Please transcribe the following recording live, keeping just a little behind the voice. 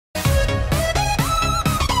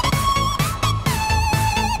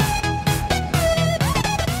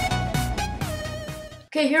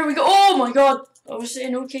Okay, here we go. Oh my god! I was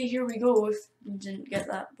saying, okay, here we go, if you didn't get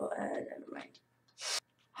that, but never mind.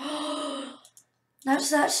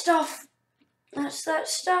 That's that stuff. That's that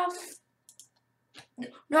stuff.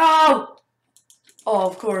 No! Oh,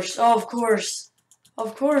 of course. Oh, of course.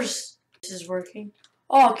 Of course. This is working.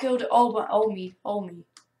 Oh, I killed it. Oh, but all me. All me.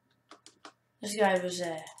 This guy was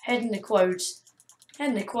head in the clouds. Head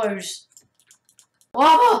in the clouds.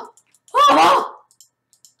 Lava! Lava!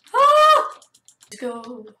 Ah! Let's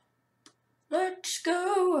go. Let's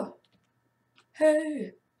go.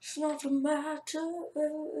 Hey, it's not a matter.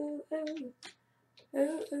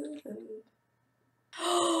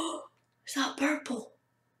 Oh, is that purple?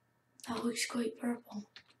 That looks quite purple.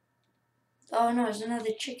 Oh no, it's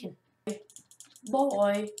another chicken.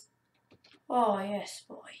 Boy. Oh yes,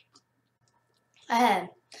 boy. There's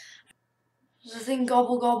a thing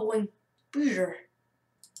gobbling. Boozer.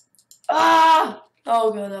 Ah!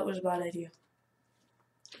 Oh god, that was a bad idea.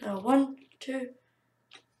 1, 2.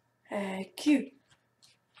 Q.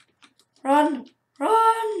 Run!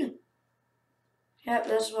 Run! Yep,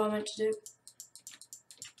 that's what I meant to do.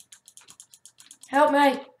 Help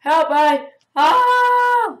me! Help me!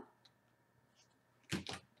 Ah!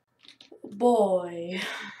 Boy.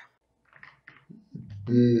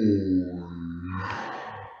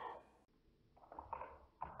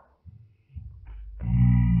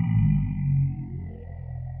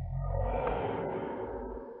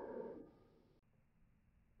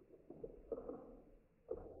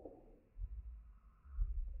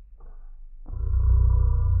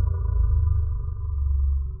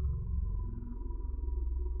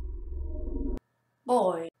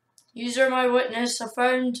 Boy. User my witness, I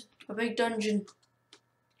found a big dungeon.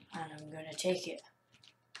 And I'm gonna take it.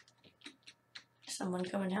 Someone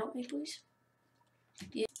come and help me, please?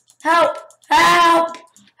 Yeah. Help! Help!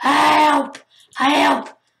 Help!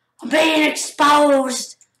 Help! I'm being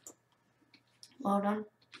exposed! Well done.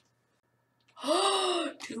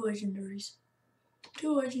 2 legendaries.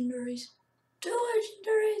 2 legendaries. 2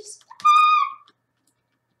 legendaries!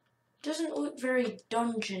 Doesn't look very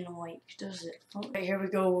dungeon-like, does it? Okay, here we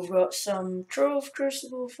go. We've got some Trove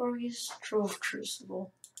Crucible for you. Trove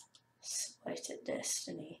Crucible. Slighted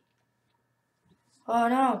Destiny. Oh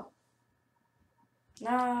no!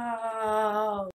 No!